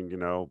suggesting,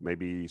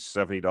 maybe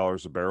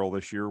 $70 a barrel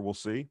this year. We'll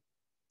see.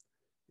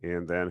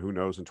 And then who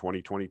knows in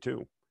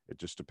 2022? It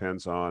just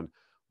depends on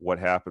what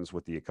happens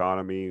with the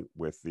economy,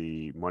 with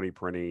the money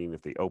printing,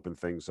 if they open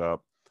things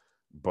up.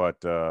 But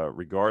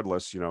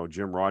regardless,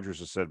 Jim Rogers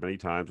has said many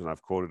times, and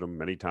I've quoted him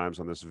many times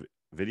on these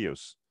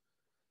videos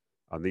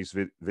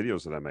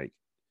that I make,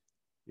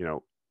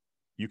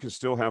 you can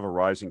still have a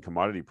rising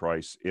commodity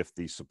price if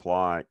the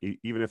supply,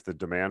 even if the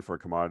demand for a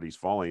commodity is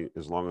falling,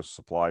 as long as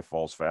supply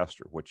falls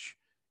faster, which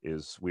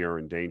is we are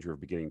in danger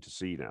of beginning to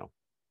see now.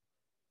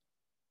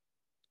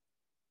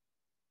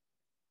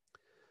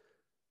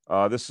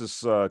 This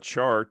is a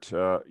chart.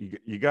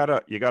 You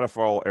gotta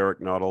follow Eric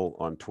Nuttall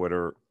on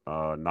Twitter.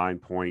 9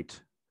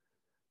 Point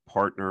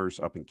Partners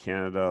up in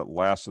Canada,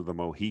 last of the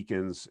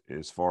Mohicans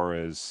as far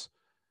as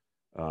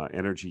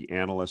energy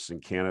analysts in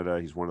Canada.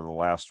 He's one of the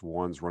last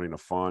ones running a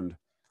fund.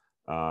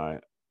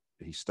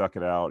 He stuck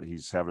it out.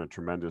 He's having a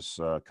tremendous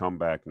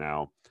comeback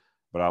now.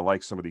 but I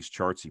like some of these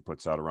charts he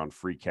puts out around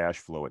free cash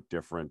flow at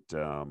different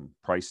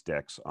price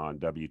decks on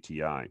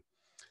WTI.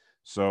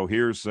 So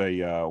here's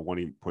a one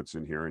he puts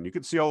in here, and you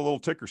can see all the little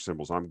ticker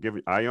symbols.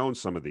 I own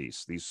some of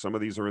these. Some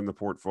of these are in the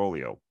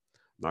portfolio.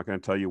 I'm not going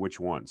to tell you which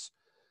ones,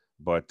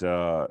 but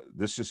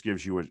this just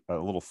gives you a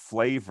little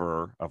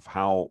flavor of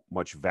how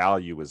much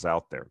value is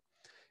out there.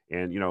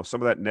 And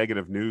some of that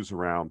negative news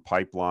around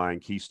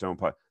pipeline, Keystone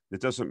Pipe, it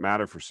doesn't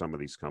matter for some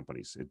of these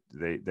companies.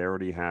 They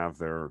already have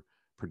their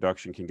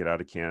production can get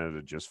out of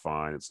Canada just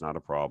fine. It's not a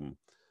problem.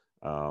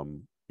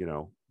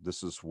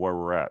 This is where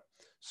we're at.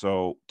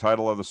 So,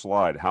 title of the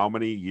slide: how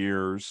many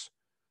years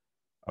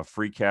of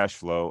free cash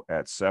flow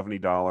at $70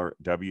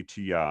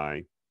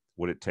 WTI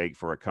would it take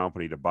for a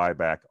company to buy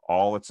back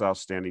all its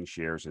outstanding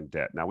shares and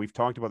debt? Now, we've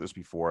talked about this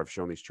before. I've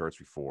shown these charts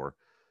before.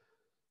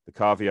 The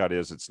caveat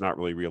is it's not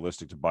really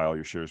realistic to buy all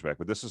your shares back,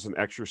 but this is an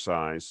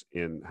exercise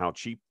in how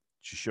cheap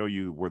to show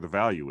you where the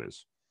value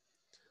is.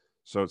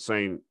 So it's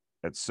saying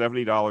at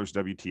 $70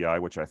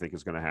 WTI, which I think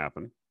is going to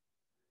happen,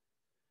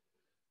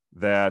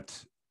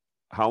 that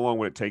how long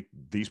would it take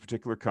these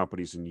particular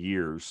companies in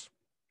years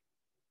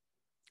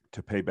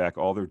to pay back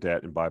all their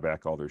debt and buy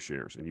back all their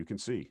shares? And you can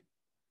see,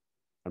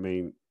 I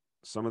mean,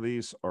 some of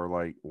these are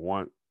like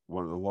one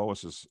of the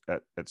lowest is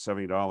at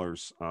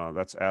 $70.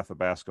 That's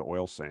Athabasca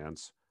Oil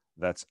Sands.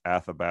 That's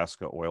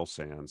Athabasca Oil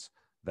Sands.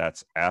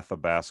 That's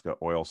Athabasca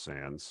Oil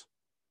Sands.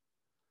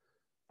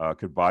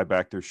 Could buy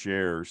back their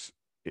shares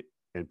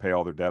and pay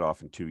all their debt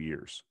off in 2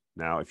 years.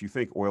 Now, if you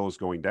think oil is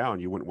going down,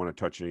 you wouldn't want to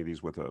touch any of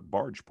these with a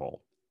barge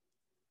pole.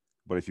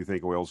 But if you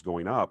think oil is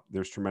going up,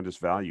 there's tremendous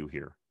value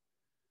here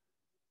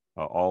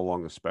all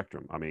along the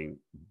spectrum. I mean,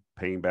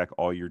 paying back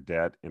all your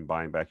debt and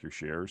buying back your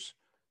shares.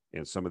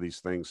 And some of these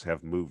things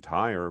have moved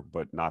higher,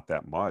 but not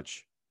that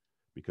much,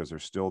 because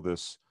there's still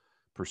this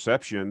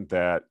perception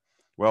that,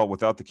 well,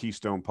 without the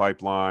Keystone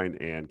Pipeline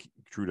and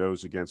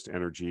Trudeau's against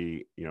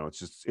energy,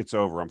 it's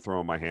over. I'm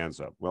throwing my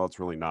hands up. Well, it's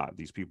really not.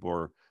 These people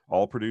are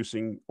all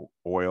producing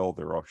oil.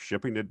 They're all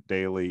shipping it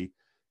daily.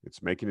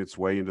 It's making its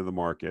way into the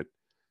market.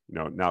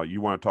 Now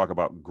you want to talk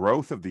about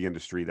growth of the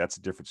industry, that's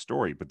a different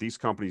story, but these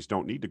companies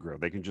don't need to grow.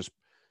 They can just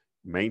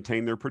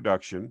maintain their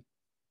production,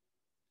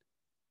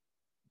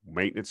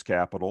 maintenance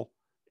capital,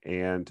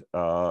 and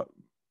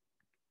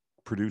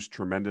produce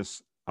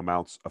tremendous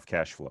amounts of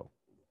cash flow.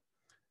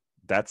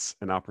 That's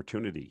an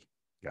opportunity,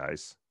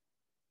 guys.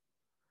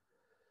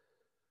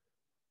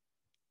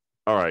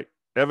 All right.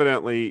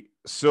 Evidently,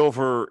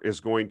 silver is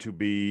going to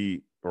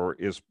be, or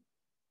is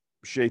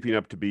shaping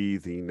up to be,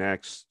 the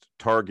next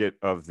target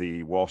of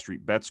the Wall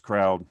Street Bets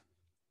crowd.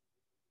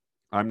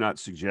 I'm not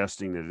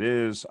suggesting that it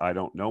is. I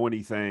don't know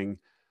anything.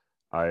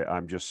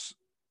 I'm just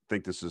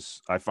think this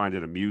is, I find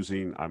it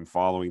amusing. I'm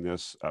following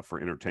this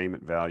for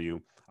entertainment value.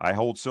 I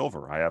hold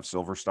silver. I have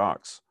silver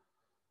stocks.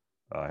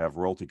 I have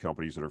royalty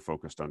companies that are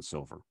focused on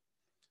silver.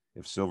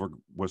 If silver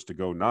was to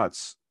go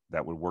nuts,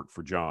 that would work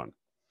for John.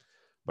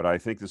 But I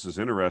think this is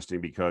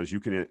interesting because you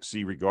can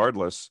see,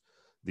 regardless,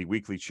 the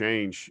weekly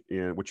change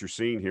in what you're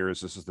seeing here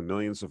is this is the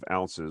millions of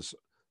ounces.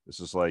 This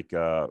is like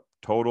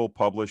total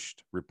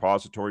published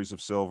repositories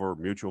of silver,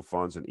 mutual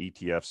funds, and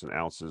ETFs and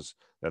ounces.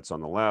 That's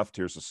on the left.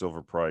 Here's the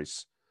silver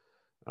price.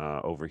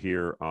 Over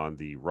here on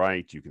the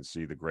right, you can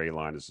see the gray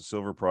line is the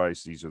silver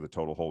price. These are the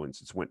total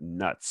holdings. It's went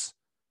nuts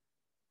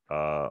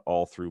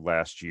all through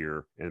last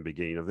year and the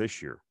beginning of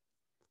this year.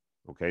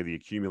 Okay, the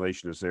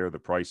accumulation is there. The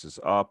price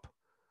is up.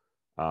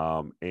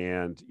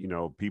 And,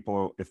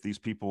 people, if these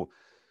people,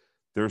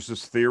 there's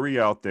this theory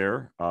out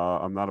there,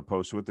 I'm not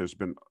opposed to it. There's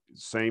been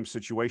same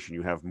situation.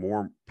 You have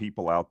more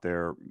people out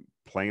there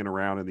playing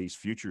around in these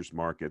futures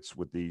markets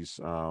with these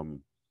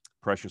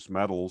precious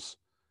metals,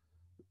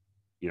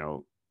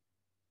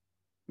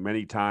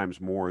 many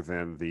times more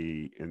than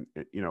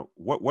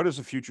what does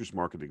a futures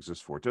market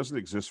exist for? It doesn't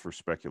exist for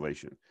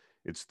speculation.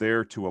 It's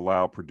there to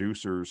allow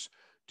producers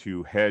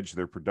to hedge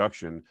their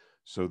production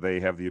so they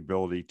have the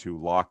ability to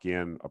lock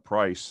in a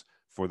price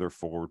for their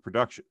forward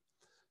production.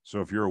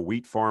 So if you're a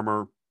wheat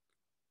farmer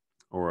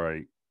or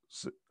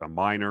a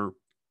miner,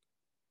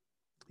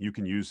 you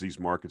can use these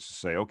markets to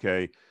say,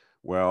 okay,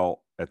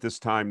 well, at this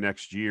time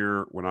next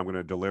year, when I'm going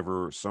to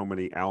deliver so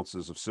many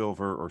ounces of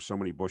silver or so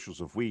many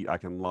bushels of wheat, I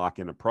can lock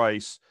in a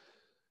price.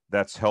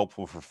 That's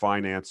helpful for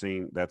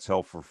financing. That's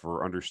helpful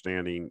for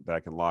understanding that I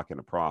can lock in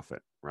a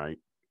profit, right?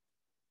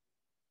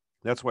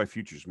 That's why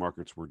futures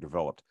markets were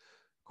developed.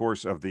 Of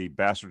course, of the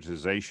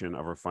bastardization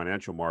of our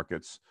financial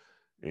markets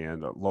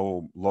and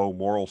low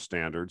moral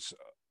standards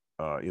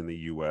in the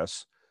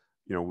U.S.,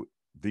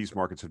 these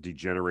markets have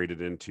degenerated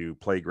into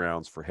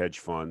playgrounds for hedge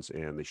funds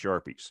and the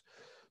Sharpies.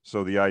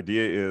 So the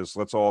idea is,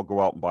 let's all go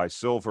out and buy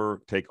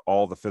silver, take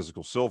all the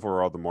physical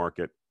silver out of the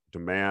market,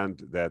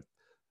 demand that,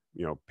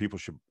 people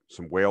should,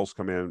 some whales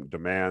come in,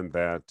 demand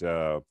that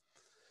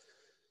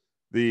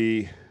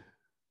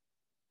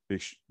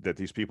that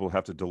these people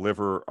have to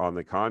deliver on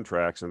the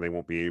contracts, and they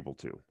won't be able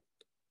to.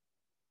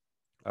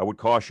 I would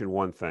caution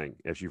one thing,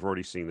 as you've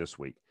already seen this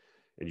week,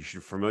 and you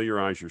should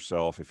familiarize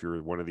yourself, if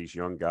you're one of these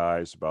young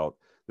guys, about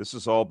This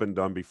has all been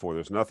done before.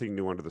 There's nothing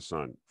new under the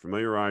sun.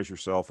 Familiarize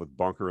yourself with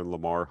Bunker and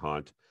Lamar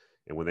Hunt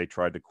and when they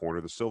tried to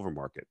corner the silver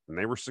market, and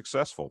they were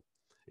successful.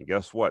 And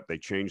guess what? They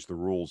changed the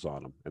rules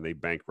on them and they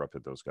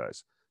bankrupted those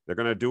guys. They're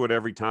going to do it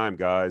every time,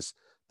 guys.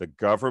 The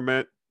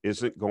government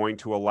isn't going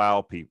to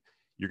allow people.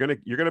 You're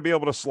gonna be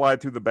able to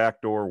slide through the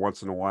back door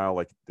once in a while,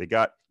 like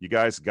you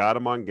guys got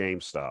them on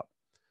GameStop,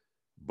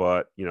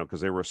 but because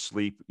they were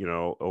asleep,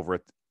 over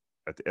at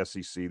the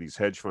SEC, these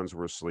hedge funds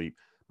were asleep.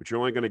 But you're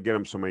only going to get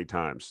them so many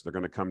times. They're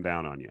going to come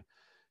down on you.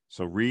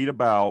 So read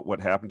about what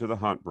happened to the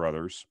Hunt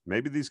brothers.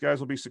 Maybe these guys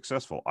will be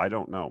successful. I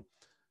don't know,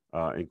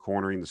 in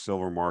cornering the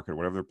silver market,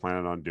 whatever they're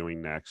planning on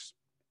doing next.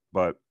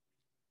 But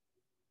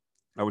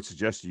I would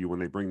suggest to you, when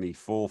they bring the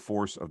full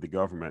force of the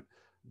government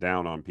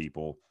down on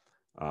people,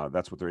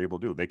 that's what they're able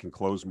to do. They can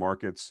close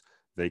markets.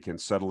 They can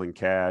settle in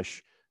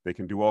cash. They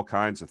can do all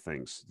kinds of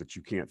things that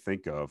you can't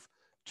think of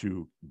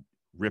to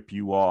rip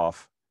you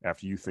off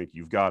after you think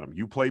you've got them.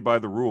 You play by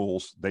the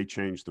rules, they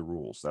change the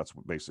rules. That's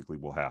what basically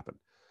will happen.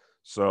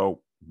 So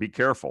be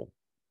careful.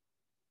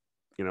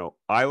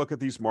 I look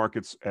at these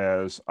markets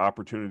as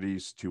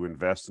opportunities to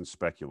invest and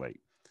speculate.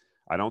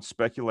 I don't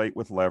speculate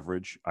with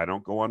leverage. I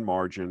don't go on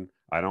margin.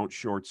 I don't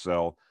short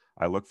sell.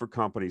 I look for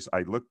companies.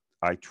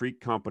 I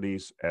treat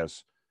companies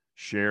as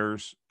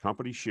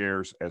company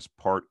shares as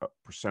part of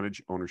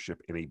percentage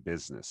ownership in a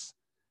business.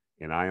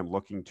 And I am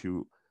looking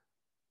to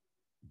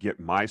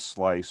get my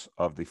slice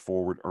of the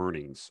forward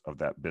earnings of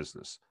that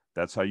business.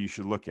 That's how you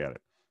should look at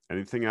it.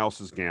 Anything else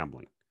is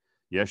gambling.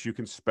 Yes, you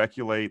can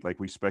speculate like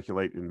we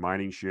speculate in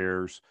mining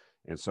shares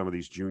and some of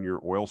these junior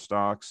oil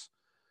stocks,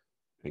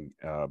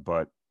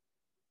 but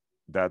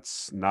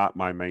that's not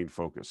my main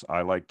focus.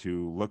 I like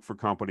to look for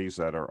companies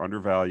that are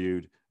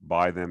undervalued,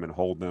 buy them, and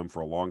hold them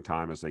for a long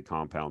time as they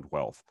compound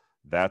wealth.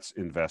 That's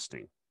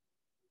investing.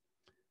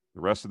 The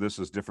rest of this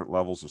is different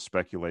levels of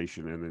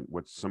speculation, and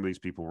what some of these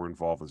people were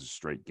involved with is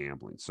straight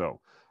gambling.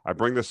 So I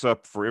bring this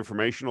up for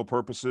informational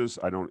purposes.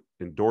 I don't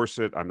endorse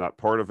it. I'm not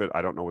part of it.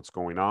 I don't know what's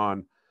going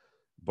on.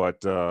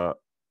 But, I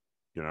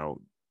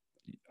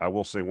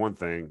will say one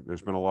thing.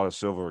 There's been a lot of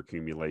silver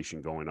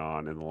accumulation going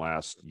on in the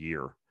last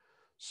year.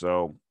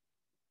 So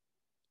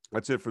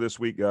that's it for this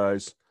week,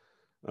 guys.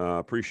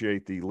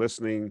 Appreciate the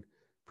listening.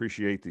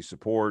 Appreciate the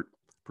support.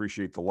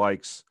 Appreciate the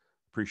likes.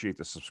 Appreciate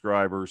the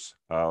subscribers.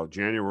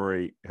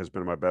 January has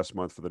been my best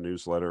month for the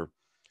newsletter.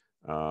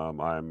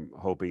 I'm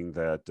hoping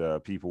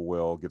that people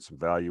will get some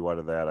value out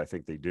of that. I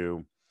think they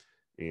do.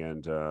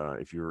 And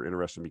if you're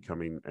interested in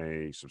becoming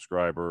a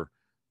subscriber,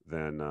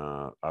 then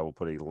I will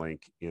put a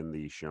link in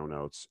the show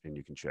notes and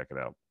you can check it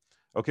out.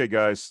 Okay,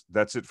 guys,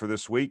 that's it for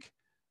this week.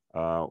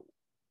 We'll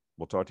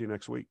talk to you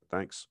next week.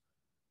 Thanks.